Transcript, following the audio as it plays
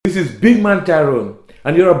This is Big Man Tyrone,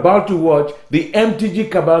 and you're about to watch the MTG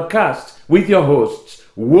Cabal cast with your hosts,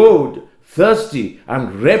 Woad, Thirsty, and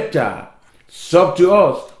Reptar. Sub to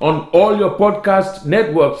us on all your podcast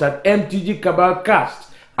networks at MTG Cabal Cast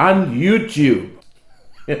and YouTube.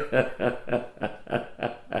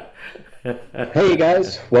 Hey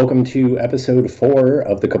guys, welcome to episode 4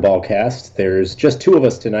 of the Cabal cast. There's just two of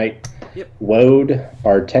us tonight. Yep. Woad,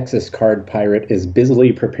 our Texas card pirate, is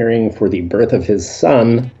busily preparing for the birth of his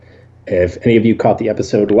son. If any of you caught the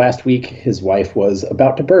episode last week, his wife was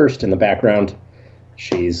about to burst in the background.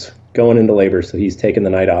 She's going into labor, so he's taking the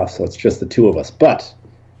night off, so it's just the two of us. But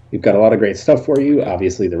we've got a lot of great stuff for you.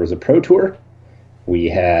 Obviously, there was a Pro Tour. We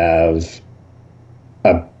have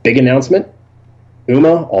a big announcement.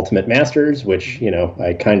 UMA, Ultimate Masters, which,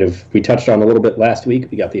 we touched on a little bit last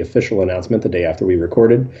week. We got the official announcement the day after we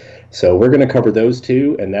recorded. So we're going to cover those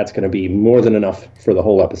two, and that's going to be more than enough for the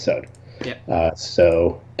whole episode. Yep.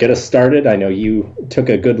 So get us started. I know you took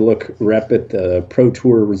a good look, Rep, at the Pro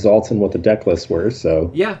Tour results and what the deck lists were.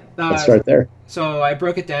 So yeah, let's start there. So I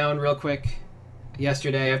broke it down real quick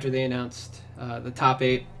yesterday after they announced the top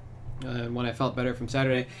 8 when I felt better from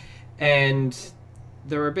Saturday. And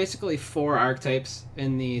there were basically 4 archetypes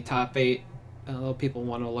in the top 8. Although people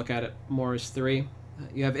want to look at it more as 3.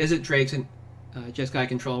 You have Izzet Drakes and Jeskai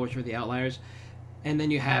Control, which are the outliers. And then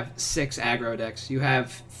you have 6 aggro decks. You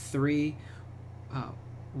have 3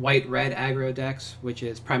 white-red aggro decks, which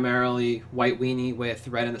is primarily white weenie with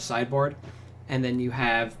red in the sideboard. And then you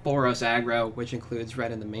have Boros aggro, which includes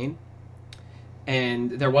red in the main. And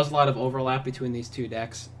there was a lot of overlap between these two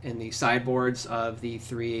decks in the sideboards of the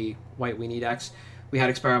 3 white weenie decks. We had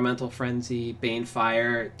Experimental Frenzy,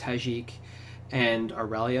 Banefire, Tajik, and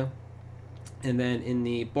Aurelia. And then in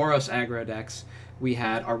the Boros aggro decks, we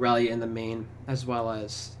had Aurelia in the main, as well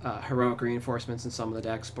as Heroic Reinforcements in some of the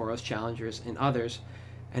decks, Boros Challengers in others.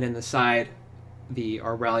 And in the side, the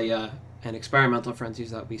Aurelia and Experimental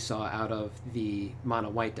Frenzies that we saw out of the mono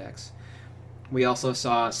white decks. We also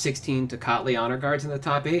saw 16 Tocatli Honor Guards in the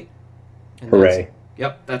top 8. And Hooray.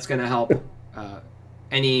 That's going to help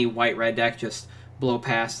any white-red deck just blow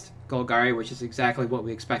past Golgari, which is exactly what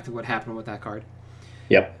we expected would happen with that card.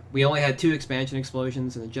 Yep. We only had 2 expansion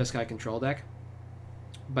explosions in the Jeskai Control deck,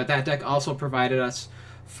 but that deck also provided us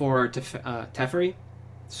 4 Teferi.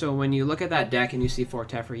 So when you look at that deck and you see 4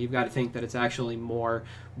 Teferi, you've got to think that it's actually more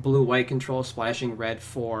blue-white control splashing red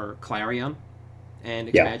for Clarion and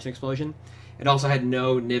expansion explosion. It also had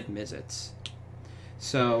no Niv Mizzets.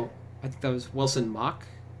 So I think that was Wilson Mock,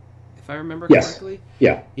 if I remember correctly.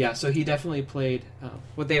 Yeah, so he definitely played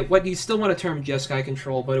what you still want to term Jeskai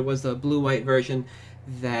Control, but it was the blue-white version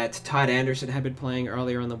that Todd Anderson had been playing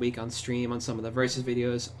earlier in the week on stream on some of the Versus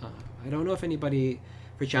videos. I don't know if anybody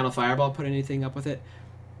for Channel Fireball put anything up with it,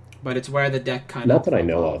 but it's where the deck kind of... Not that I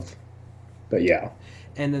know of, but yeah.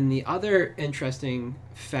 And then the other interesting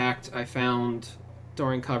fact I found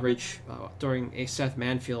during coverage, during a Seth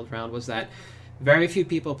Manfield round, was that very few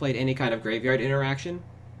people played any kind of graveyard interaction.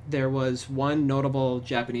 There was one notable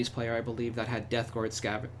Japanese player, I believe, that had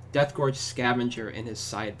Deathgorge Scavenger in his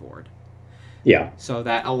sideboard. Yeah. So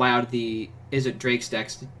that allowed the Izzet Drake's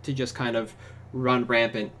decks to just kind of run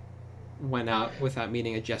rampant when out without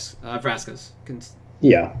meeting a Vraska's consent.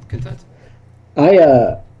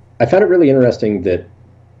 I found it really interesting that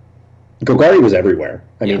Golgari was everywhere.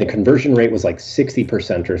 I mean, the conversion rate was like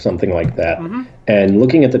 60% or something like that. Mm-hmm. And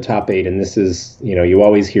looking at the top 8, and this is, you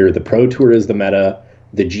always hear the Pro Tour is the meta.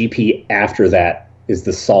 The GP after that is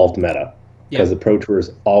the solved meta. Because the Pro Tour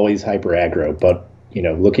is always hyper aggro. But,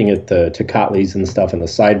 looking at the Tocatlis and stuff in the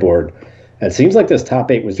sideboard, it seems like this top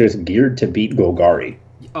 8 was just geared to beat Golgari.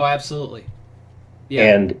 Oh, absolutely.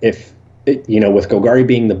 Yeah. And with Golgari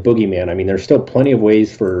being the boogeyman, I mean, there's still plenty of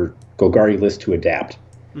ways for Golgari list to adapt.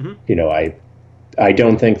 Mm-hmm. I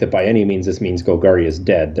don't think that by any means this means Golgari is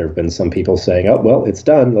dead. There have been some people saying, oh, well, it's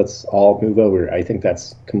done. Let's all move over. I think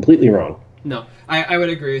that's completely wrong. No, I would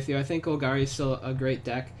agree with you. I think Golgari is still a great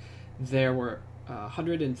deck. There were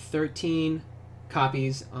 113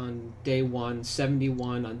 copies on day 1,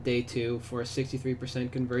 71 on day 2 for a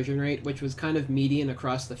 63% conversion rate, which was kind of median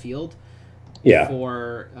across the field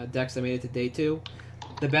for decks that made it to day 2.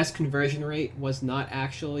 The best conversion rate was not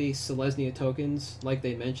actually Selesnya tokens, like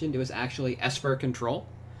they mentioned. It was actually Esper Control.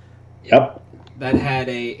 Yep. That had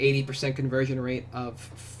a 80% conversion rate of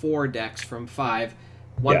 4 decks from 5.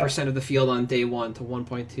 1% of the field on day 1 to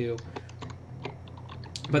 1.2.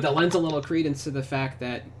 But that lends a little credence to the fact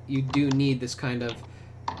that you do need this kind of,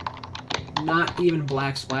 not even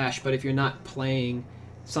black splash, but if you're not playing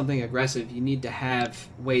something aggressive, you need to have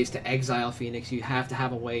ways to exile Phoenix. You have to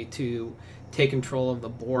have a way to take control of the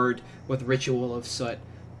board with Ritual of Soot.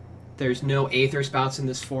 There's no Aether Spouts in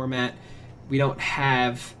this format. We don't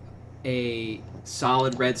have a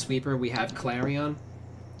solid red sweeper. We have Clarion,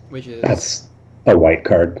 which is... That's a white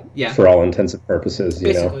card for all intents and purposes,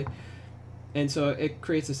 you know. And so it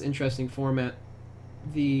creates this interesting format.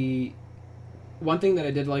 The one thing that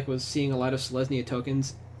I did like was seeing a lot of Selesnya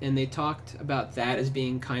tokens, and they talked about that as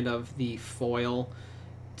being kind of the foil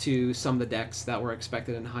to some of the decks that were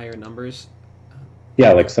expected in higher numbers.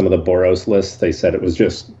 Yeah, like some of the Boros lists, they said it was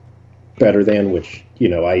just better than, which, you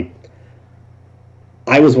know,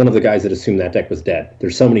 I was one of the guys that assumed that deck was dead.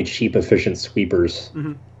 There's so many cheap, efficient sweepers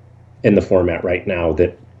in the format right now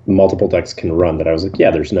that multiple decks can run that I was like,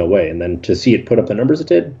 yeah, there's no way. And then to see it put up the numbers it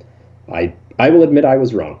did, I will admit I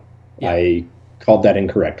was wrong. Yeah. I called that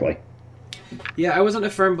incorrectly. Yeah, I wasn't a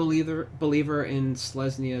firm believer in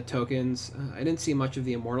Selesnya tokens. I didn't see much of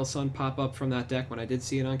the Immortal Sun pop up from that deck when I did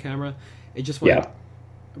see it on camera. It just went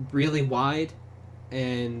really wide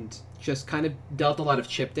and just kind of dealt a lot of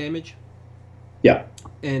chip damage. Yeah.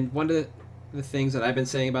 And one of the things that I've been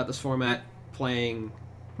saying about this format, playing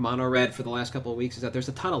mono red for the last couple of weeks, is that there's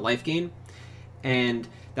a ton of life gain, and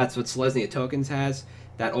that's what Selesnya tokens has.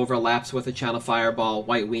 That overlaps with the Channel Fireball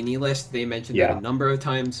White Weenie list. They mentioned that a number of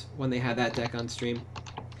times when they had that deck on stream.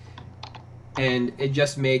 And it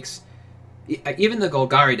just makes... Even the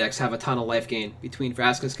Golgari decks have a ton of life gain between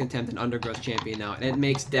Vraska's Contempt and Undergrowth Champion now. And it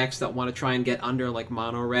makes decks that want to try and get under like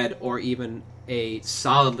mono red or even a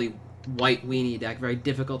solidly white weenie deck very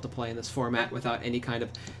difficult to play in this format without any kind of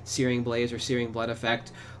Searing Blaze or Searing Blood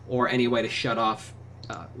effect or any way to shut off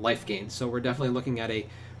life gain. So we're definitely looking at a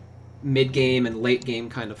mid-game and late-game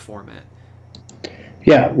kind of format.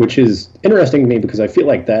 Yeah, which is interesting to me because I feel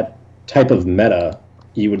like that type of meta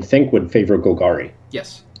you would think would favor Golgari.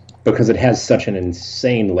 Yes. Because it has such an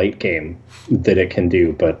insane late game that it can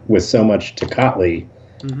do, but with so much Tocatli,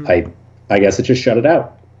 I guess it just shut it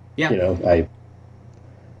out. Yeah. You know,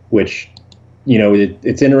 which, you know,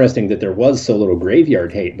 it's interesting that there was so little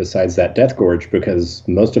graveyard hate besides that Death Gorge, because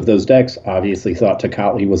most of those decks obviously thought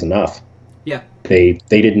Tocatli was enough. Yeah. They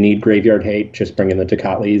didn't need graveyard hate, just bring in the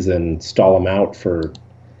Tocatlis and stall them out for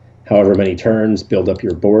however many turns, build up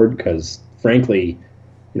your board, because frankly,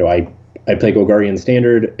 you know, I play Golgarian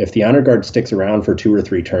Standard. If the Honor Guard sticks around for 2 or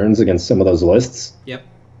 3 turns against some of those lists,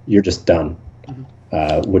 you're just done.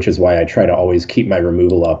 Which is why I try to always keep my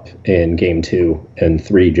removal up in game 2 and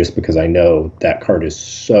 3, just because I know that card is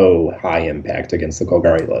so high impact against the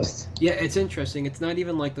Golgari lists. Yeah, it's interesting. It's not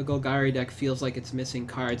even like the Golgari deck feels like it's missing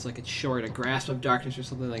cards, like it's short a Grasp of Darkness or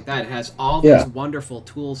something like that. It has all these wonderful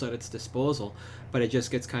tools at its disposal, but it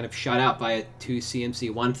just gets kind of shut out by a 2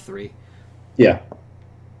 CMC 1/3. Yeah.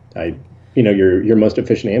 You know, your most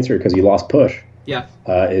efficient answer, because you lost push,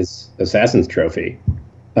 is Assassin's Trophy.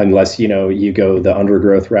 Unless, you know, you go the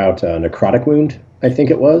Undergrowth route, Necrotic Wound, I think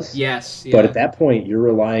it was. Yes. Yeah. But at that point, you're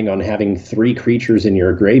relying on having 3 creatures in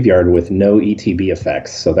your graveyard with no ETB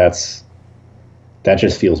effects. So that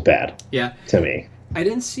just feels bad. Yeah. To me. I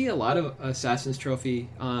didn't see a lot of Assassin's Trophy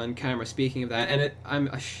on camera. Speaking of that,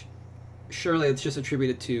 and surely it's just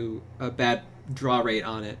attributed to a bad draw rate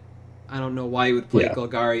on it. I don't know why you would play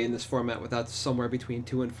Golgari in this format without somewhere between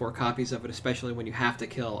 2 and 4 copies of it, especially when you have to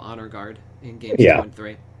kill Honor Guard in games 2 and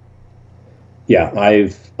 3. Yeah,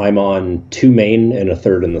 I'm on 2 main and a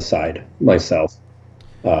 3rd in the side myself.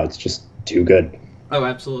 It's just too good. Oh,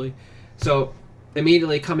 absolutely. So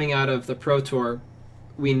immediately coming out of the Pro Tour,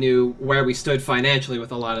 we knew where we stood financially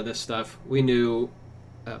with a lot of this stuff. We knew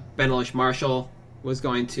Benalish Marshall was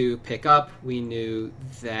going to pick up. We knew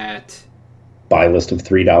that... Buy list of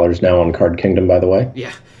 $3 now on Card Kingdom, by the way.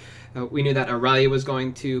 Yeah. We knew that Aurelia was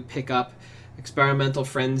going to pick up. Experimental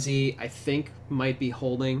Frenzy, I think, might be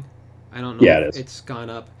holding. I don't know if it's gone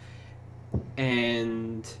up.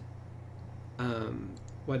 And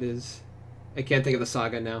what is... I can't think of the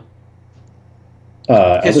saga now.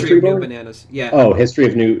 History of New Bananas. Yeah. Oh, History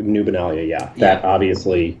of New Benalia, yeah. That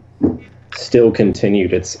obviously still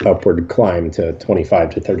continued its upward climb to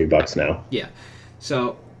 $25 to $30 now. Yeah.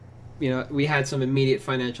 So... You know, we had some immediate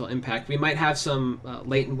financial impact. We might have some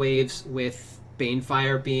latent waves with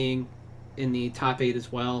Banefire being in the top 8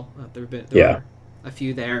 as well. There are a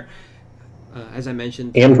few there, as I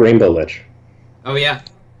mentioned. And Rainbow Lich. Oh, yeah.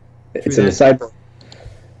 It's in the sideboard.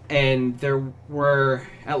 And there were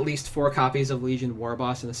at least 4 copies of Legion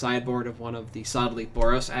Warboss in the sideboard of one of the Solidly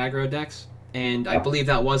Boros aggro decks. And I believe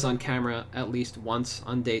that was on camera at least once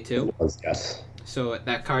on day 2. It was, yes. So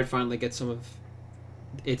that card finally gets some of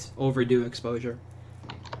its overdue exposure.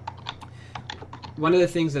 One of the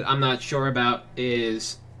things that I'm not sure about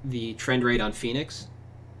is the trend rate on Phoenix.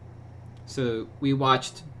 So we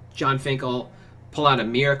watched John Finkel pull out a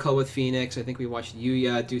miracle with Phoenix. I think we watched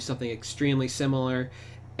Yuya do something extremely similar,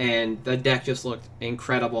 and the deck just looked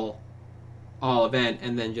incredible all event,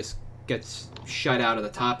 and then just gets shut out of the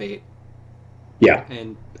top 8. Yeah.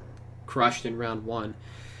 And crushed in round 1.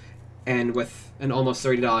 And with an almost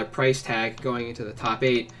 $30 price tag going into the top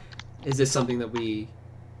 8, is this something that we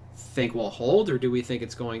think will hold, or do we think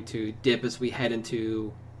it's going to dip as we head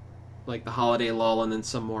into like the holiday lull and then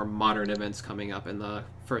some more modern events coming up in the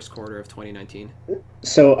first quarter of 2019?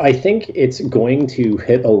 So I think it's going to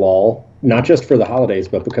hit a lull, not just for the holidays,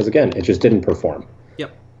 but because, again, it just didn't perform.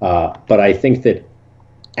 Yep. But I think that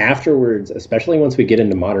afterwards, especially once we get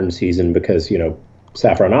into modern season, because,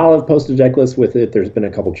 Saffron Olive posted a deck list with it. There's been a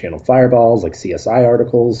couple Channel Fireballs, like CSI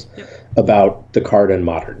articles about the card in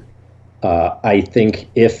modern. I think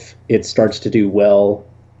if it starts to do well,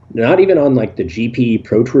 not even on like the GP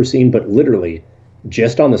Pro Tour scene, but literally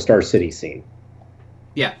just on the Star City scene,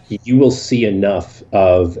 you will see enough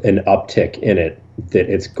of an uptick in it that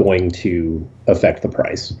it's going to affect the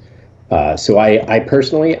price. So I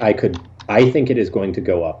personally, I think it is going to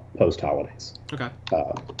go up post holidays. Okay.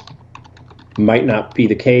 Might not be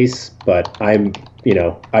the case, but I'm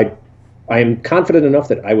confident enough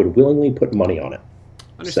that I would willingly put money on it.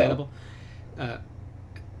 Understandable.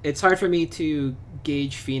 It's hard for me to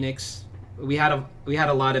gauge Phoenix. We had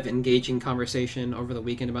a lot of engaging conversation over the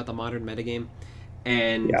weekend about the modern metagame,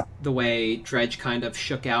 and the way Dredge kind of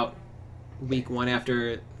shook out week 1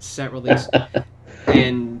 after set release,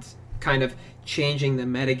 and kind of changing the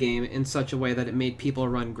metagame in such a way that it made people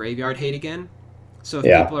run Graveyard Hate again. So if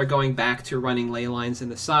people are going back to running Ley Lines in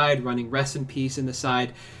the side, running Rest in Peace in the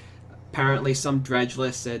side, apparently some Dredge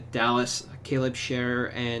lists at Dallas, Caleb Scherer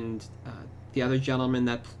and the other gentleman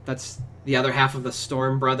that's the other half of the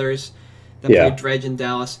Storm brothers that played Dredge in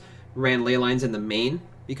Dallas ran Ley Lines in the main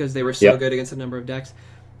because they were so good against a number of decks.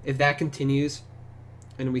 If that continues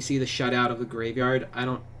and we see the shutout of the Graveyard, I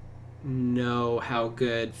don't know how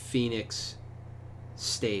good Phoenix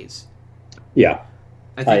stays. Yeah.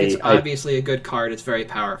 I think it's obviously a good card. It's very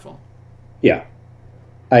powerful. Yeah.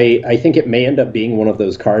 I think it may end up being one of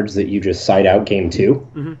those cards that you just side out game 2.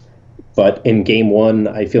 Mm-hmm. But in game 1,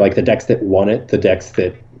 I feel like the decks that won it, the decks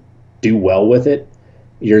that do well with it,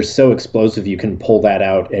 you're so explosive you can pull that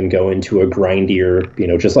out and go into a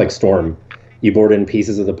grindier, just like Storm. You board in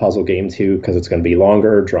pieces of the puzzle game 2 because it's going to be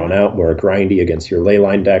longer, drawn out, more grindy against your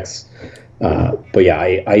Leyline decks. But yeah,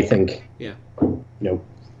 I think,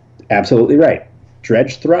 absolutely right.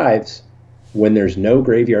 Dredge thrives when there's no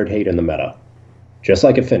Graveyard Hate in the meta, just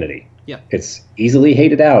like Affinity. Yeah. It's easily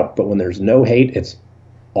hated out, but when there's no hate, it's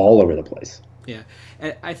all over the place. Yeah.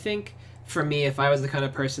 I think, for me, if I was the kind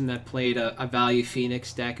of person that played a value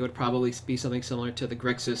Phoenix deck, it would probably be something similar to the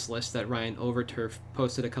Grixis list that Ryan Overturf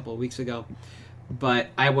posted a couple of weeks ago.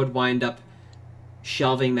 But I would wind up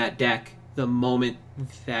shelving that deck the moment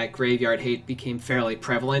that Graveyard Hate became fairly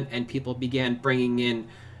prevalent and people began bringing in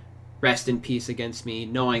Rest in Peace against me,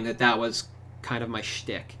 knowing that was kind of my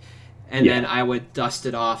shtick. And then I would dust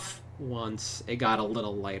it off once it got a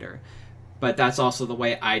little lighter. But that's also the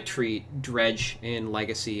way I treat Dredge in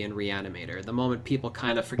Legacy and Reanimator. The moment people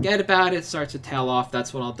kind of forget about it, starts to tail off,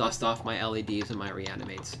 that's when I'll dust off my LEDs and my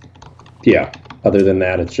Reanimates. Yeah. Other than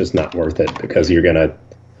that, it's just not worth it because you're going to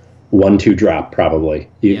 1-2 drop probably.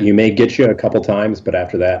 You may get you a couple times, but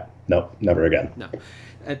after that, nope, never again. No.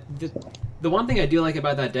 The one thing I do like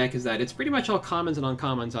about that deck is that it's pretty much all commons and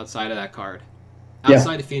uncommons outside of that card.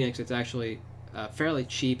 Outside of Phoenix, it's actually a fairly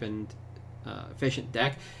cheap and efficient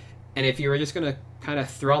deck. And if you were just going to kind of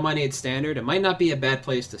throw money at Standard, it might not be a bad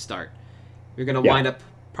place to start. You're going to wind up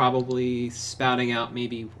probably spouting out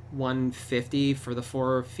maybe 150 for the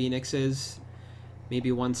 4 Phoenixes,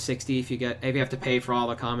 maybe 160 if you have to pay for all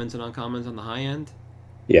the commons and uncommons on the high end.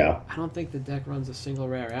 Yeah. I don't think the deck runs a single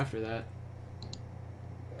rare after that.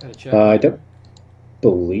 Gotta check. I don't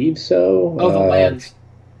believe so. Oh, the lands.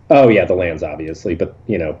 Oh, yeah, the lands, obviously. But,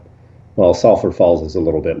 Sulphur Falls is a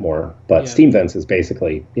little bit more. But Steam Vents is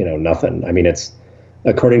basically, nothing. I mean, it's,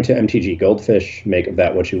 according to MTG Goldfish, make of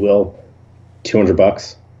that what you will,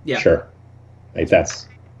 $200. Yeah. Sure. Like, that's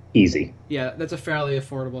easy. Yeah, that's a fairly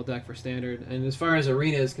affordable deck for Standard. And as far as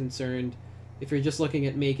Arena is concerned, if you're just looking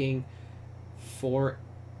at making 4,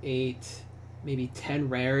 8, maybe 10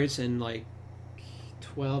 rares and,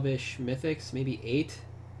 12-ish mythics, maybe 8,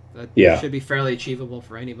 that should be fairly achievable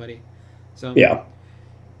for anybody. So yeah.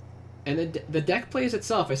 And the deck plays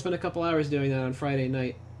itself. I spent a couple hours doing that on Friday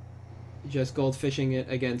night, just goldfishing it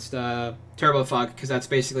against Turbo Fog, because that's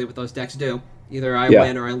basically what those decks do. Either I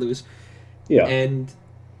win or I lose. Yeah. And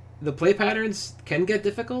the play patterns can get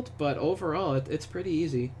difficult, but overall it's pretty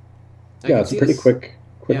easy. It's a pretty quick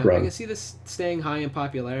quick I run. can see this staying high in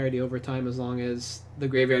popularity over time as long as the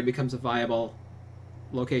graveyard becomes a viable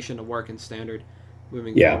location to work in Standard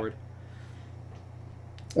moving forward.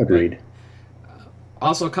 Agreed. But,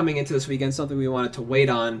 also coming into this weekend, something we wanted to wait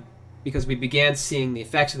on because we began seeing the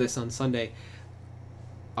effects of this on Sunday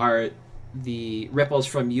are the ripples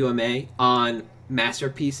from UMA on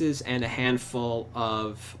masterpieces and a handful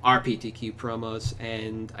of RPTQ promos,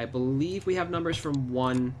 and I believe we have numbers from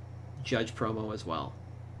one Judge promo as well.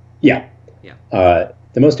 Yeah. Yeah.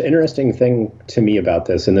 The most interesting thing to me about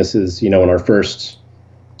this, and this is, in our first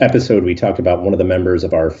episode, we talked about one of the members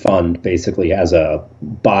of our fund basically has a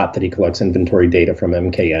bot that he collects inventory data from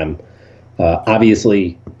MKM.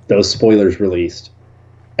 Obviously, those spoilers released,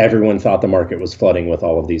 everyone thought the market was flooding with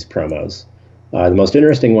all of these promos. The most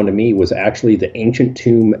interesting one to me was actually the Ancient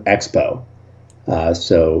Tomb Expo.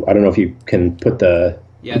 So I don't know if you can put the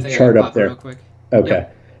chart up there. Real quick. Okay.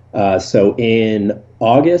 Yep. So in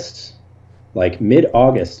August, like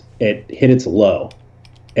mid-August, it hit its low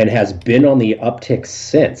and has been on the uptick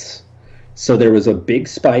since. So there was a big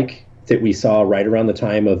spike that we saw right around the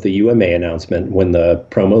time of the UMA announcement when the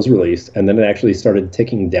promos released, and then it actually started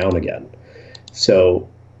ticking down again. So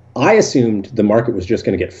I assumed the market was just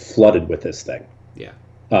going to get flooded with this thing. Yeah.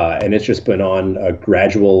 And it's just been on a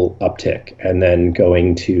gradual uptick and then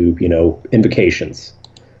going to, invocations.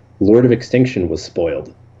 Lord of Extinction was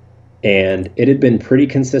spoiled. And it had been pretty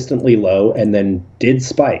consistently low and then did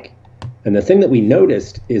spike. And the thing that we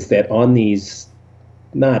noticed is that on these,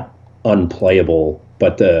 not unplayable,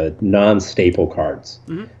 but the non-staple cards,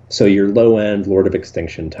 so your low-end Lord of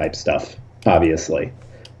Extinction type stuff, obviously,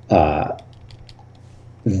 that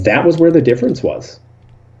was where the difference was.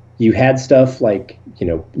 You had stuff like,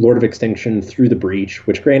 Lord of Extinction through the Breach,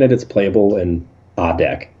 which granted it's playable in odd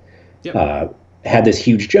deck, had this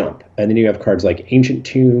huge jump. And then you have cards like Ancient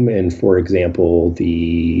Tomb and, for example,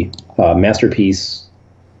 the Masterpiece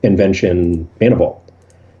Invention Mana Vault.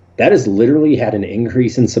 That has literally had an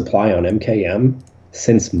increase in supply on MKM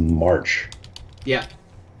since March. Yeah.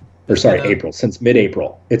 Or sorry, April. Since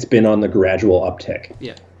mid-April. It's been on the gradual uptick.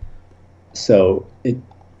 Yeah. So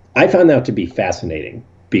I found that to be fascinating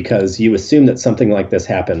because you assume that something like this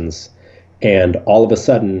happens and all of a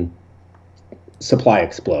sudden supply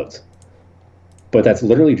explodes. But that's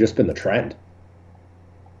literally just been the trend.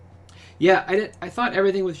 Yeah, I thought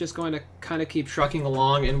everything was just going to kind of keep trucking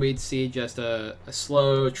along and we'd see just a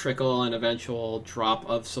slow trickle and eventual drop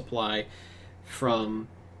of supply from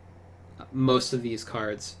most of these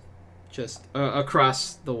cards just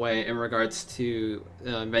across the way in regards to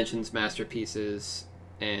Inventions, Masterpieces,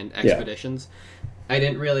 and Expeditions. Yeah. I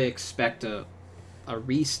didn't really expect a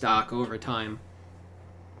restock over time.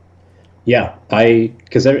 Yeah,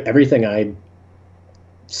 because everything I'd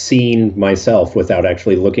seen myself without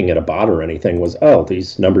actually looking at a bot or anything was,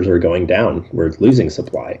 these numbers are going down. We're losing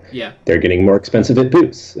supply. Yeah. They're getting more expensive at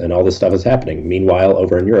booths, and all this stuff is happening. Meanwhile,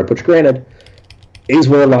 over in Europe, which granted is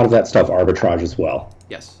where a lot of that stuff arbitrage as well.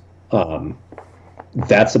 Yes.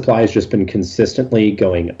 That supply has just been consistently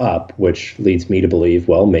going up, which leads me to believe,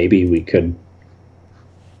 well, maybe we could,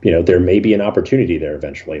 there may be an opportunity there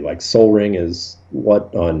eventually. Like Sol Ring is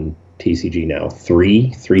what on TCG now?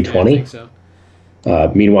 320? Yeah, I think so.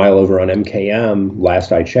 Meanwhile, over on MKM,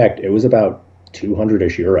 last I checked, it was about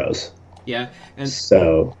 200-ish euros. Yeah, and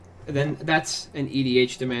so then that's an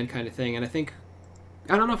EDH demand kind of thing, and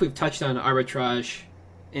I don't know if we've touched on arbitrage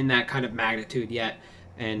in that kind of magnitude yet,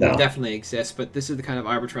 and it definitely exists, but this is the kind of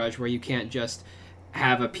arbitrage where you can't just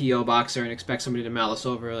have a PO boxer and expect somebody to mail us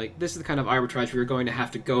over. Like, this is the kind of arbitrage where you're going to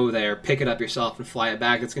have to go there, pick it up yourself, and fly it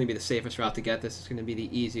back. It's going to be the safest route to get this. It's going to be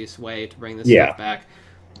the easiest way to bring this stuff back.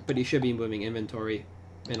 But you should be moving inventory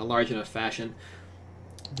in a large enough fashion.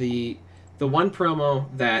 The one promo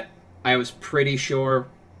that I was pretty sure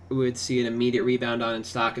would see an immediate rebound on in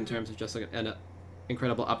stock in terms of just like an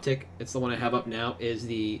incredible uptick, it's the one I have up now, is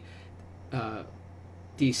the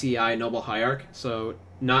DCI Noble Hierarch. So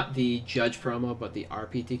not the Judge promo, but the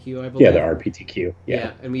RPTQ, I believe. Yeah, the RPTQ.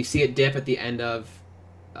 Yeah, and we see it dip at the end of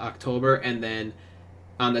October, and then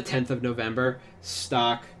on the 10th of November,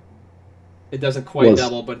 stock... It doesn't quite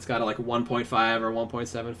double, but it's got a 1.5 or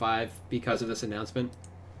 1.75 because of this announcement.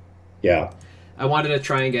 Yeah. I wanted to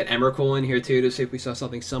try and get Emrakul in here too to see if we saw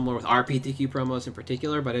something similar with RPTQ promos in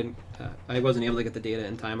particular, but I wasn't able to get the data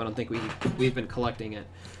in time. I don't think we've been collecting it.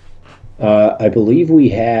 I believe we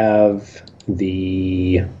have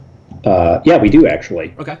the... we do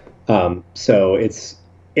actually. Okay. So it's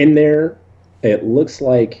in there. It looks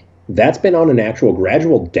like that's been on an actual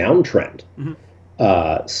gradual downtrend. Mm-hmm.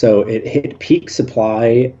 So it hit peak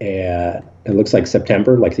supply at, it looks like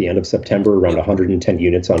September, like the end of September, around 110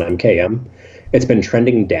 units on MKM. It's been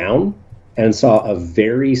trending down and saw a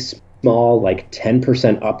very small, like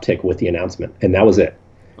 10% uptick with the announcement, and that was it.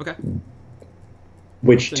 Okay.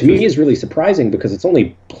 Which to me is really surprising because it's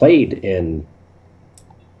only played in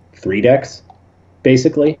 3 decks,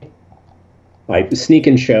 basically. Like Sneak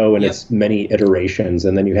and Show and its many iterations,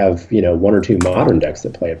 and then you have 1 or 2 modern decks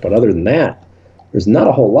that play it. But other than that, there's not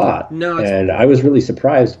a whole lot. No, and I was really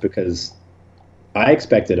surprised because I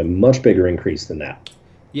expected a much bigger increase than that.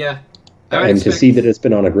 Yeah. And to see that it's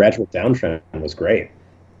been on a gradual downtrend was great.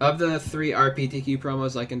 Of the 3 RPTQ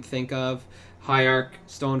promos I can think of, Hierarch,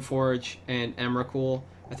 Stoneforge, and Emrakul.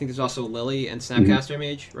 I think there's also Lily and Snapcaster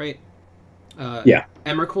Mage, right? Yeah.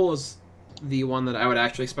 Emrakul is the one that I would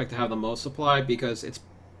actually expect to have the most supply because it's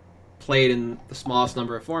played in the smallest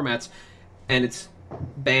number of formats, and it's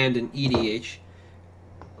banned in EDH.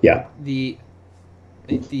 Yeah. The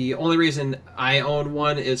only reason I own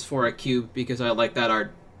one is for a cube because I like that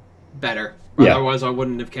art better. Yeah. Otherwise, I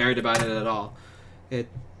wouldn't have cared about it at all.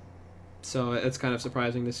 So it's kind of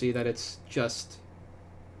surprising to see that it's just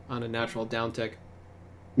on a natural downtick.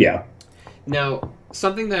 Yeah. Now,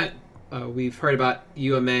 something that we've heard about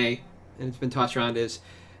UMA, and it's been tossed around, is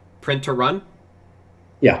print to run.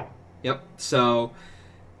 Yeah. Yep. So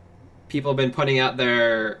people have been putting out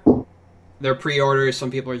their pre-orders.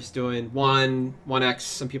 Some people are just doing 1x.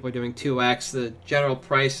 Some people are doing 2x. The general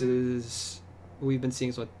prices we've been seeing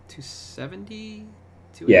is what, 270?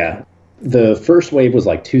 Yeah. The first wave was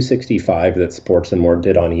like 265 that Sports and More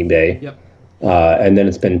did on eBay. Yep. And then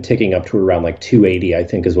it's been ticking up to around like 280, I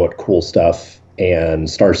think, is what Cool Stuff and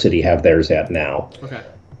Star City have theirs at now. Okay.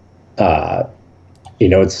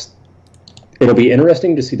 It'll be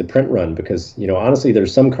interesting to see the print run because, honestly,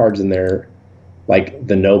 there's some cards in there, like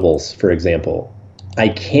the Nobles, for example. I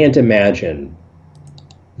can't imagine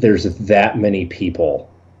there's that many people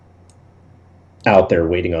out there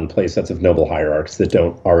waiting on play sets of Noble Hierarchs that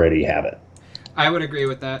don't already have it. I would agree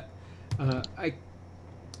with that.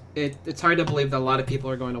 It's hard to believe that a lot of people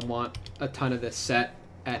are going to want a ton of this set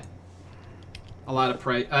at a lot of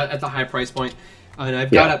price at the high price point. And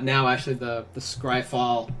I've got up now actually the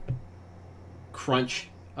Scryfall crunch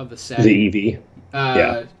of the set. The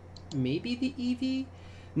EV. Maybe the EV.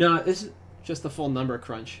 No, this is just the full number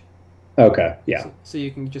crunch. Okay. Yeah. So you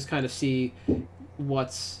can just kind of see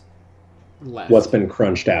what's left. What's been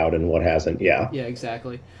crunched out and what hasn't. Yeah. Yeah,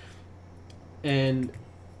 exactly. And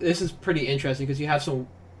this is pretty interesting because you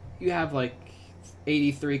have like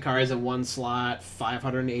 83 cards in one slot,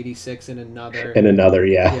 586 in another. In another,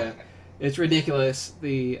 yeah. Yeah. It's ridiculous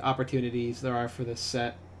the opportunities there are for this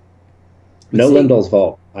set. No Lindell's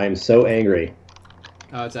Vault. I am so angry.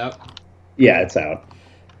 Oh, it's out? Yeah, it's out.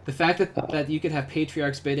 The fact that you could have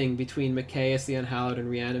Patriarchs bidding between Mikaeus the Unhallowed and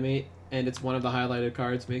Reanimate, and it's one of the highlighted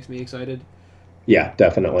cards, makes me excited. Yeah,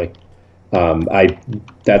 definitely.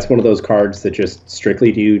 That's one of those cards that just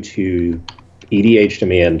strictly due to EDH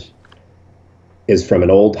demand is from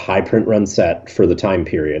an old high print run set for the time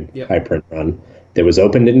period. Yep. High print run that was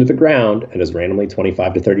opened into the ground and is randomly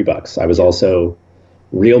 $25 to $30. I was also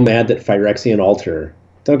real mad that Phyrexian Altar.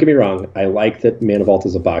 Don't get me wrong, I like that Mana Vault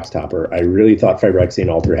is a box topper. I really thought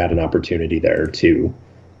Phyrexian Altar had an opportunity there to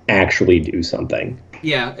actually do something.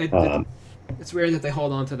 Yeah, it's weird that they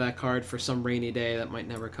hold on to that card for some rainy day that might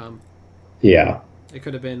never come. Yeah. It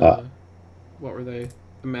could have been, what were they?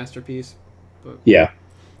 A masterpiece. But... Yeah,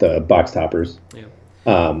 the box toppers.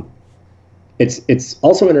 Yeah. It's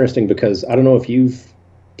also interesting because I don't know if you've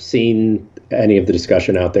seen any of the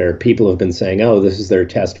discussion out there. People have been saying, oh, this is their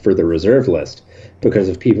test for the reserve list. Because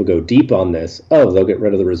if people go deep on this, they'll get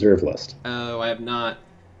rid of the reserve list. Oh, I have not.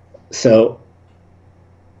 So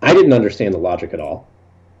I didn't understand the logic at all.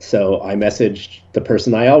 So I messaged the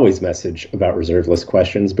person I always message about reserve list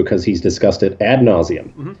questions because he's discussed it ad nauseum.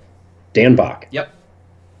 Mm-hmm. Dan Bach. Yep.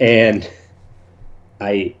 And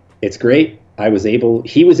it's great. He was able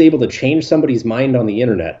to change somebody's mind on the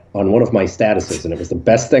internet on one of my statuses, and it was the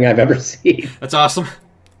best thing I've ever seen. That's awesome.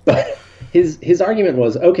 But his argument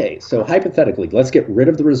was, okay, so hypothetically, let's get rid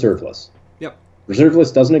of the reserve list. Yep. Reserve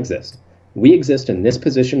list doesn't exist. We exist in this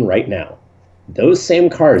position right now. Those same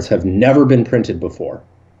cards have never been printed before,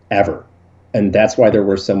 ever. And that's why they're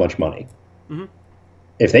worth so much money. Mm-hmm.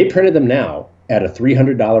 If they printed them now at a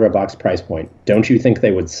 $300 a box price point, don't you think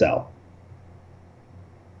they would sell?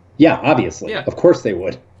 Yeah, obviously. Yeah. Of course they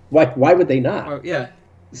would. Why would they not? Yeah.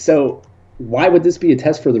 So why would this be a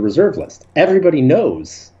test for the reserve list? Everybody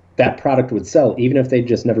knows that product would sell even if they'd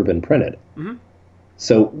just never been printed. Mm-hmm.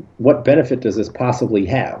 So what benefit does this possibly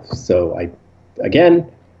have? So I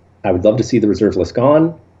would love to see the reserve list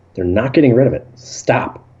gone. They're not getting rid of it.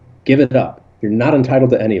 Stop. Give it up. You're not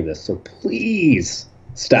entitled to any of this. So please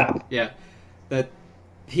stop. Yeah. that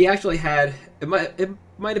he actually had it might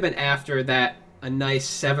have been after that a nice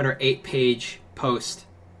 7 or 8 page post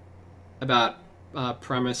about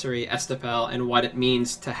promissory estoppel and what it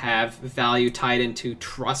means to have value tied into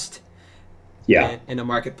trust in a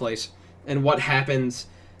marketplace, and what happens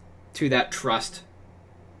to that trust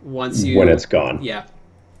when it's gone. Yeah,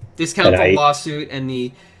 discount the lawsuit and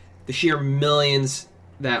the sheer millions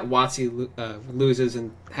that WotC loses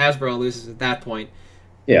and Hasbro loses at that point.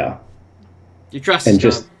 Yeah, your trust and is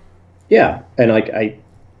just gone. Yeah, and like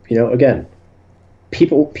again,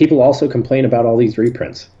 people also complain about all these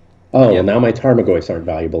reprints. Oh, well, now my Tarmogoyfs aren't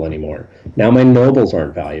valuable anymore. Now my Nobles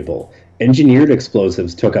aren't valuable. Engineered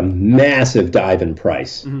Explosives took a massive dive in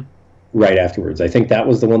price right afterwards. I think that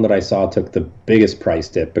was the one that I saw took the biggest price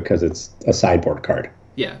dip because it's a sideboard card.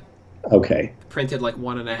 Yeah. Okay. Printed like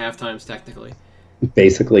 1.5 times technically.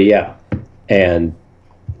 Basically, yeah. And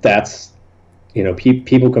that's,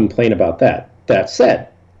 people complain about that. That said,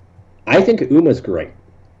 I think Uma's great.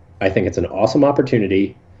 I think it's an awesome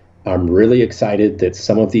opportunity. I'm really excited that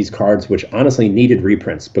some of these cards, which honestly needed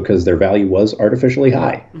reprints because their value was artificially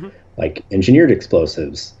high, like Engineered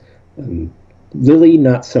Explosives, Lily,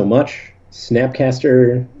 not so much,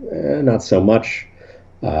 Snapcaster, not so much,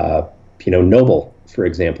 Noble, for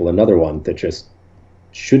example, another one that just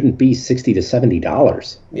shouldn't be $60 to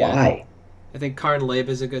 $70. Yeah. Why? I think Karn Lib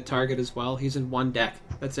is a good target as well. He's in one deck.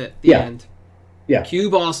 That's it. The end. Yeah.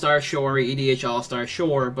 Cube All-Star, sure. EDH All-Star,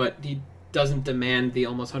 sure. But he doesn't demand the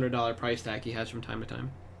almost $100 price tag he has from time to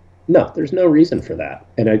time. No, there's no reason for that.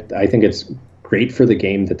 And I think it's great for the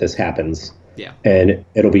game that this happens. Yeah. And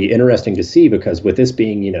it'll be interesting to see because with this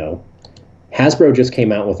being, Hasbro just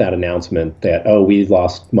came out with that announcement that, we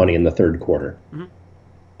lost money in the third quarter.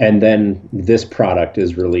 And then this product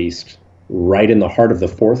is released right in the heart of the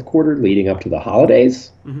fourth quarter leading up to the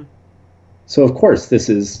holidays. So, of course, this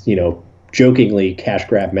is, jokingly cash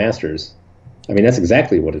grab masters. I mean, that's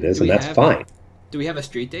exactly what it is, and that's fine. Do we have a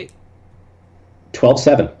street date?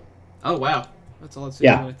 12/7. Oh, wow. That's a lot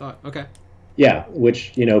sooner than I thought. Okay. Yeah,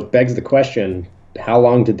 which, begs the question, how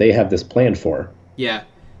long did they have this planned for? Yeah.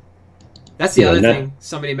 That's the other thing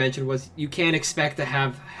somebody mentioned was you can't expect to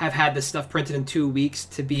have had this stuff printed in 2 weeks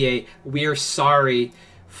to be we're sorry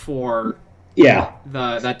for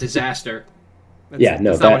that disaster. That's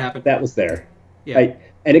not what happened. That was there. Yeah.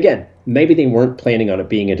 And again, maybe they weren't planning on it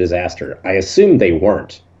being a disaster. I assume they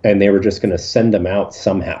weren't, and they were just going to send them out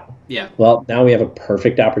somehow. Yeah. Well, now we have a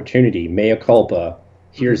perfect opportunity. Mea culpa.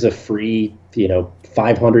 Here's a free,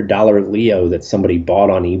 $500 Leo that somebody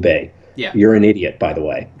bought on eBay. Yeah. You're an idiot, by the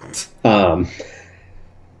way.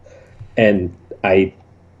 And I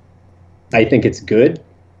think it's good.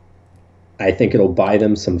 I think it'll buy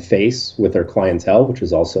them some face with their clientele, which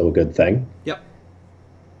is also a good thing. Yep.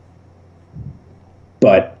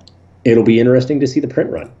 But it'll be interesting to see the print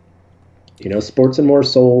run. Sports and More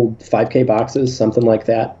sold 5K boxes, something like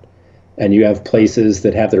that. And you have places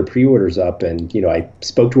that have their pre-orders up. And, I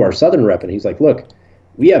spoke to our Southern rep, and he's like, look,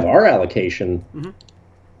 we have our allocation,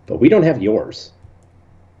 but we don't have yours.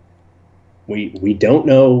 We don't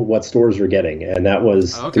know what stores are getting. And that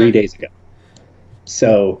was 3 days ago.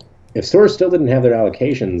 So if stores still didn't have their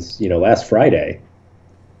allocations, last Friday,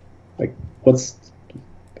 like,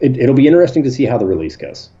 it'll be interesting to see how the release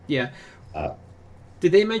goes. Yeah.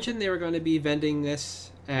 Did they mention they were going to be vending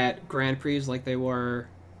this at Grand Prix like they were?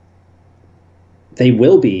 They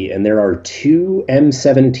will be, and there are 2 UMA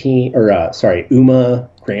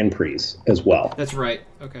Grand Prix as well. That's right.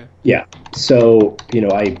 Okay. Yeah. So,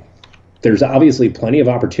 there's obviously plenty of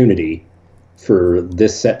opportunity for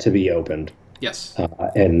this set to be opened. Yes.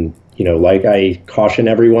 And, like I caution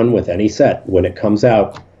everyone with any set, when it comes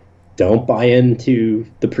out, don't buy into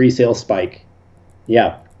the pre-sale spike.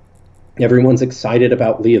 Yeah. Everyone's excited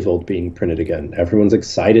about Leovold being printed again. Everyone's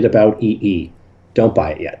excited about EE. Don't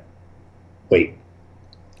buy it yet. Wait.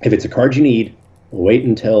 If it's a card you need, wait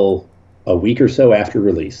until a week or so after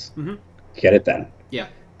release. Get it then. Yeah.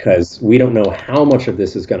 Because we don't know how much of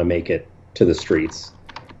this is going to make it to the streets.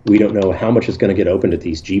 We don't know how much is going to get opened at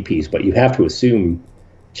these GPs, but you have to assume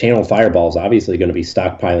Channel Fireball is obviously going to be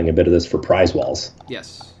stockpiling a bit of this for prize walls.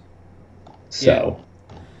 Yes. So,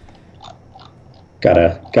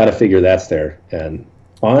 gotta figure that's there. And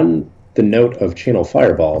on the note of Channel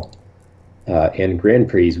Fireball and Grand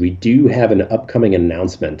Prix, we do have an upcoming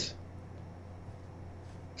announcement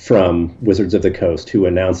from Wizards of the Coast, who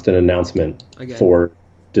announced an announcement for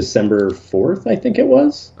December 4th, I think it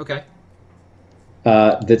was. Okay.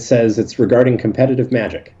 That says it's regarding competitive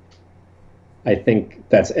Magic. I think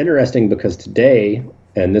that's interesting because today,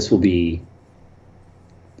 and this will be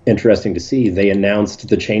interesting to see, they announced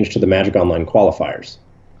the change to the Magic Online qualifiers.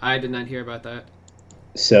 I did not hear about that.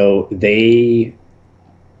 So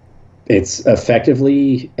it's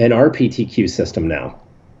effectively an RPTQ system now,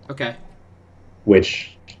 Okay.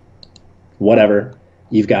 which, whatever.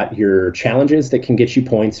 You've got your challenges that can get you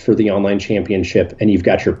points for the online championship, and you've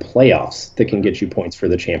got your playoffs that can get you points for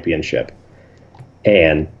the championship.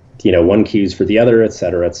 And, 1Qs for the other, et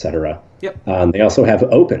cetera, et cetera. Yep. They also have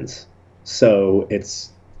opens. So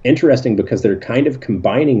it's interesting because they're kind of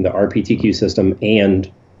combining the RPTQ system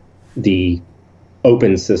and the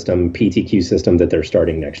open system, PTQ system that they're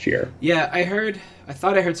starting next year. Yeah, I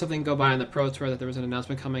thought I heard something go by on the Pro Tour that there was an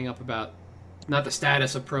announcement coming up about not the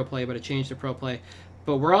status of Pro Play, but a change to Pro Play.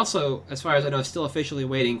 But we're also, as far as I know, still officially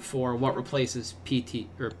waiting for what replaces PT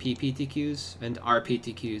or PPTQs and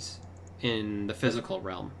RPTQs in the physical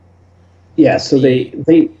realm. Yeah, so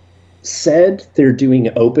they said they're doing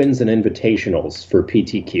opens and invitationals for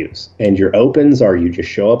PTQs. And your opens are you just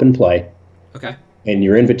show up and play. Okay. And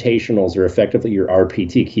your invitationals are effectively your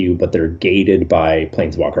RPTQ, but they're gated by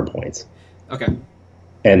Planeswalker points. Okay.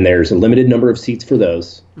 And there's a limited number of seats for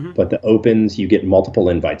those, Mm-hmm. but the opens you get multiple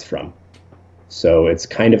invites from. So it's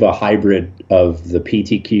kind of a hybrid of the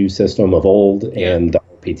PTQ system of old and the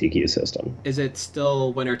RPTQ system. Is it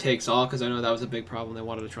still winner takes all? Because I know that was a big problem they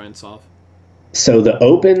wanted to try and solve. So the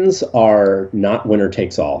opens are not winner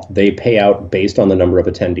takes all. They pay out based on the number of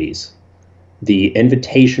attendees. The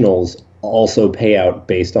invitationals also pay out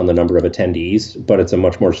based on the number of attendees, but it's a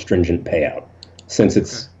much more stringent payout. Since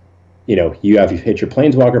it's, you've hit your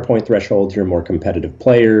Planeswalker point threshold, you're a more competitive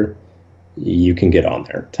player, you can get on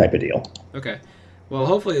there type of deal. Okay. Well,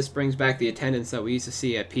 hopefully this brings back the attendance that we used to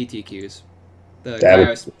see at PTQs. The guy I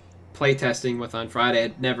was playtesting with on Friday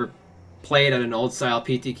had never played at an old style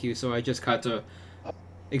PTQ, so I just got to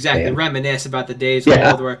reminisce about the days of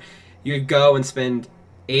old where you'd go and spend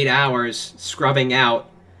 8 hours scrubbing out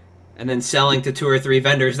and then selling to 2 or 3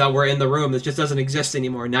 vendors that were in the room that just doesn't exist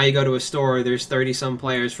anymore. Now you go to a store, there's 30-some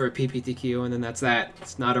players for a PPTQ, and then that's that.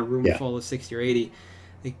 It's not a room full of 60 or 80.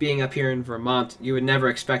 Like being up here in Vermont, you would never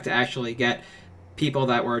expect to actually get people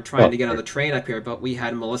that were trying to get on the train up here, but we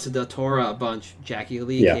had Melissa Del Toro a bunch. Jackie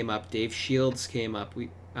Lee came up. Dave Shields came up.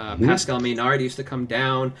 Pascal Maynard used to come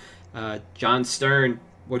down. John Stern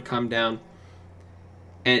would come down.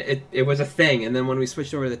 And it was a thing. And then when we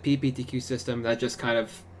switched over to the PPTQ system, that just kind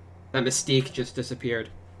of, that mystique just disappeared.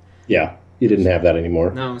 Yeah, you didn't have that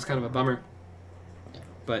anymore. No, it was kind of a bummer.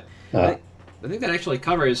 But I think that actually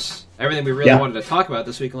covers everything we really wanted to talk about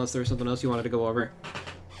this week, unless there was something else you wanted to go over.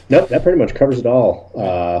 Nope, that pretty much covers it all.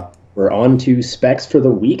 We're on to specs for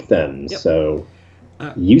the week then. Yep. So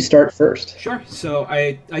you start first. Sure. So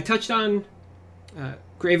I touched on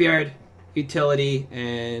Graveyard, utility,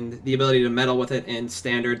 and the ability to meddle with it in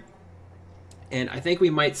Standard. And I think we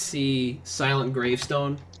might see Silent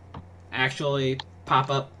Gravestone actually pop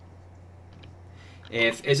up.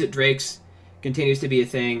 If Izzet Drakes continues to be a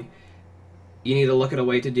thing, you need to look at a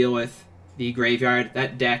way to deal with the Graveyard.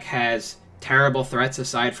 That deck has terrible threats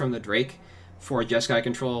aside from the Drake for Jeskai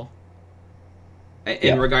control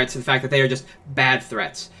in regards to the fact that they are just bad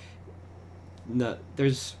threats. No,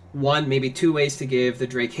 there's one, maybe 2 ways to give the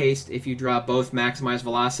Drake haste if you draw both maximized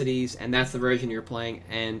velocities, and that's the version you're playing.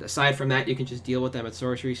 And aside from that, you can just deal with them at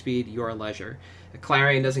sorcery speed, your leisure. The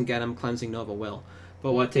Clarion doesn't get them, Cleansing Nova will.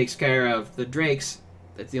 But what takes care of the Drakes,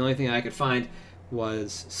 that's the only thing I could find,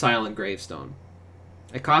 was Silent Gravestone.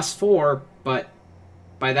 It costs 4, but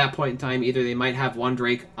by that point in time, either they might have 1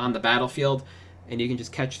 Drake on the battlefield, and you can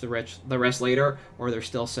just catch the rest later, or they're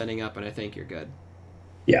still setting up, and I think you're good.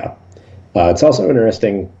 Yeah. It's also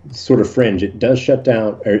interesting, sort of fringe. It does shut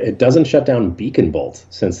down, or it doesn't shut down Beacon Bolt,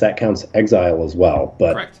 since that counts exile as well.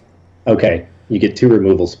 But correct. Okay, you get 2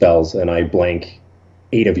 removal spells, and I blank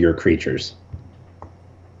 8 of your creatures.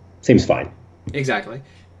 Seems fine. Exactly.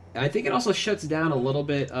 I think it also shuts down a little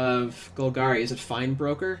bit of Golgari. Is it Fine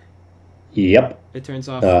Broker? Yep. It turns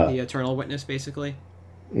off the Eternal Witness, basically.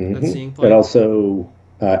 That's seeing play. But also,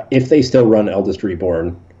 if they still run Eldest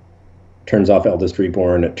Reborn, turns off Eldest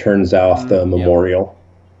Reborn, it turns off the Memorial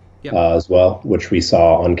as well, which we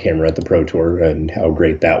saw on camera at the Pro Tour and how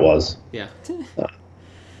great that was. Yeah.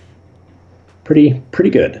 Pretty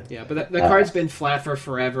good. Yeah, but the card's been flat for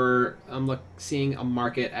forever. I'm seeing a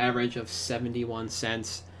market average of 71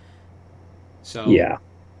 cents. So yeah,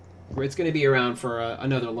 it's going to be around for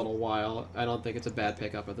another little while. I don't think it's a bad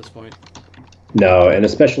pickup at this point. No, and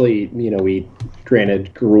especially,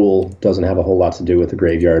 granted, Gruul doesn't have a whole lot to do with the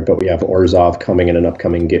Graveyard, but we have Orzhov coming in an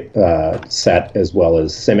upcoming set, as well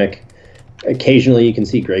as Simic. Occasionally you can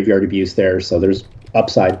see Graveyard abuse there, so there's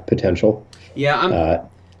upside potential. Yeah, I'm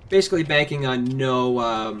basically banking on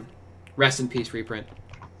no Rest in Peace reprint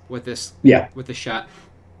with this with the shot.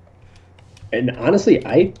 And honestly,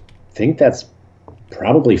 I think that's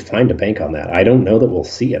probably fine to bank on that. I don't know that we'll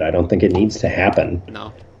see it. I don't think it needs to happen.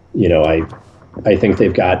 No. I think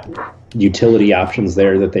they've got utility options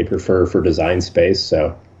there that they prefer for design space,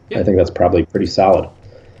 so I think that's probably pretty solid.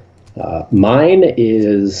 Mine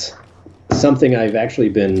is something I've actually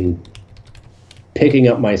been picking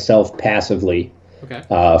up myself passively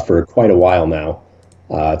for quite a while now.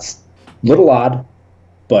 It's a little odd,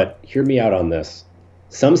 but hear me out on this.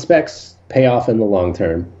 Some specs pay off in the long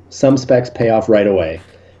term. Some specs pay off right away.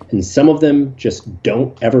 And some of them just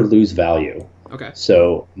don't ever lose value. Okay.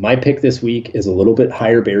 So my pick this week is a little bit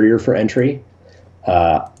higher barrier for entry.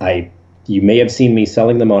 You may have seen me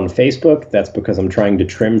selling them on Facebook. That's because I'm trying to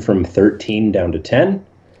trim from 13 down to 10.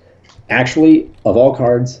 Actually, of all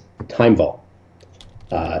cards, Time Vault.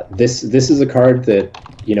 This is a card that,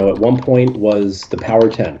 at one point was the Power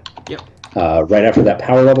 10. Yep. Right after that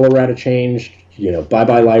power level errata changed,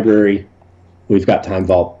 bye-bye library. We've got Time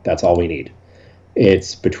Vault. That's all we need.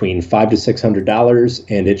 It's between $500 to $600,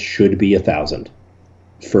 and it should be $1,000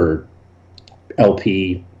 for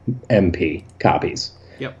LP, MP copies.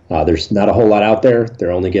 Yep. There's not a whole lot out there.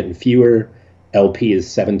 They're only getting fewer. LP is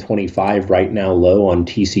 $725 right now, low on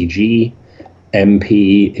TCG.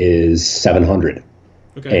 MP is $700,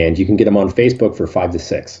 and you can get them on Facebook for $5 to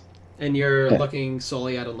 $6. And you're looking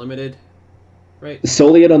solely at Unlimited, right?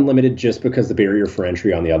 Solely at Unlimited, just because the barrier for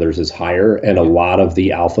entry on the others is higher, and a lot of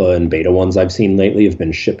the alpha and beta ones I've seen lately have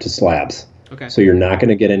been shipped to slabs. Okay. So you're not going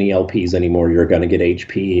to get any LPs anymore. You're going to get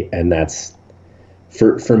HP, and that's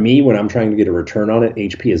for me, when I'm trying to get a return on it,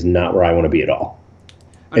 HP is not where I want to be at all.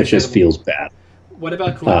 It just feels bad. What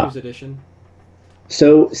about Collector's Edition?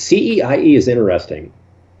 So CEIE is interesting.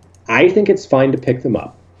 I think it's fine to pick them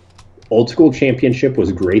up. Old School Championship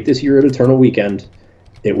was great this year at Eternal Weekend.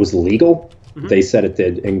 It was legal. Mm-hmm. They said it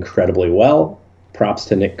did incredibly well. Props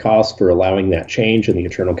to Nick Koss for allowing that change and the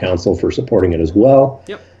Eternal Council for supporting it as well.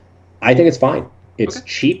 Yep. I think it's fine. It's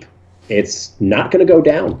cheap. It's not going to go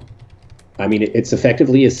down. I mean, it's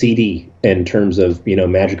effectively a CD in terms of,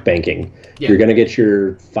 Magic banking. Yeah. You're going to get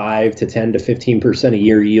your 5 to 10 to 15% a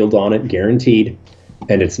year yield on it, guaranteed,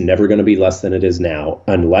 and it's never going to be less than it is now,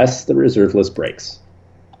 unless the reserve list breaks.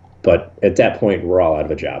 But at that point, we're all out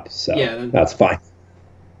of a job, so that's fine.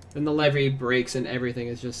 Then the levy breaks and everything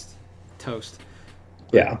is just toast.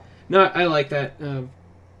 Yeah. No, I like that.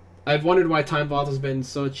 I've wondered why Time Vault has been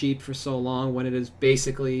so cheap for so long when it is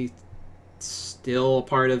basically still a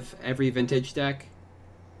part of every vintage deck.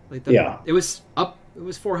 It was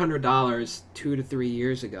 $400 2 to 3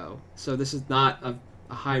 years ago. So this is not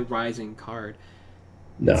a high rising card.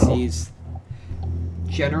 No. It sees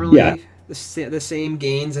generally the same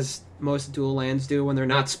gains as most dual lands do when they're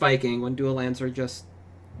not spiking, when dual lands are just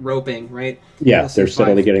roping, right? Yeah, they're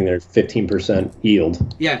steadily getting their 15%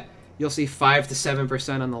 yield. Yeah, you'll see 5 to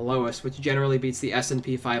 7% on the lowest, which generally beats the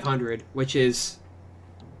S&P 500, which is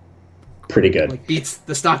pretty good. Beats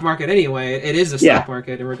the stock market anyway. It is a stock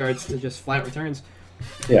market in regards to just flat returns.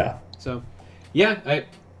 Yeah. So,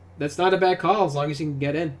 that's not a bad call as long as you can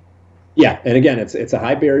get in. Yeah, and again, it's a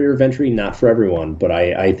high barrier of entry, not for everyone, but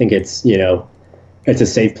I think it's it's a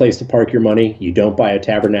safe place to park your money. You don't buy a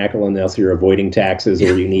Tabernacle unless you're avoiding taxes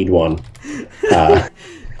or you need one.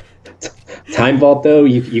 Time Vault, though,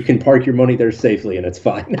 you can park your money there safely, and it's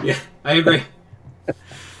fine. Yeah, I agree.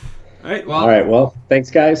 All right, well,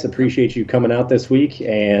 thanks, guys. Appreciate you coming out this week,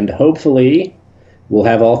 and hopefully we'll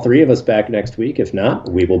have all three of us back next week. If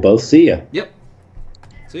not, we will both see you. Yep.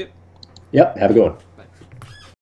 See you. Yep, have a good one.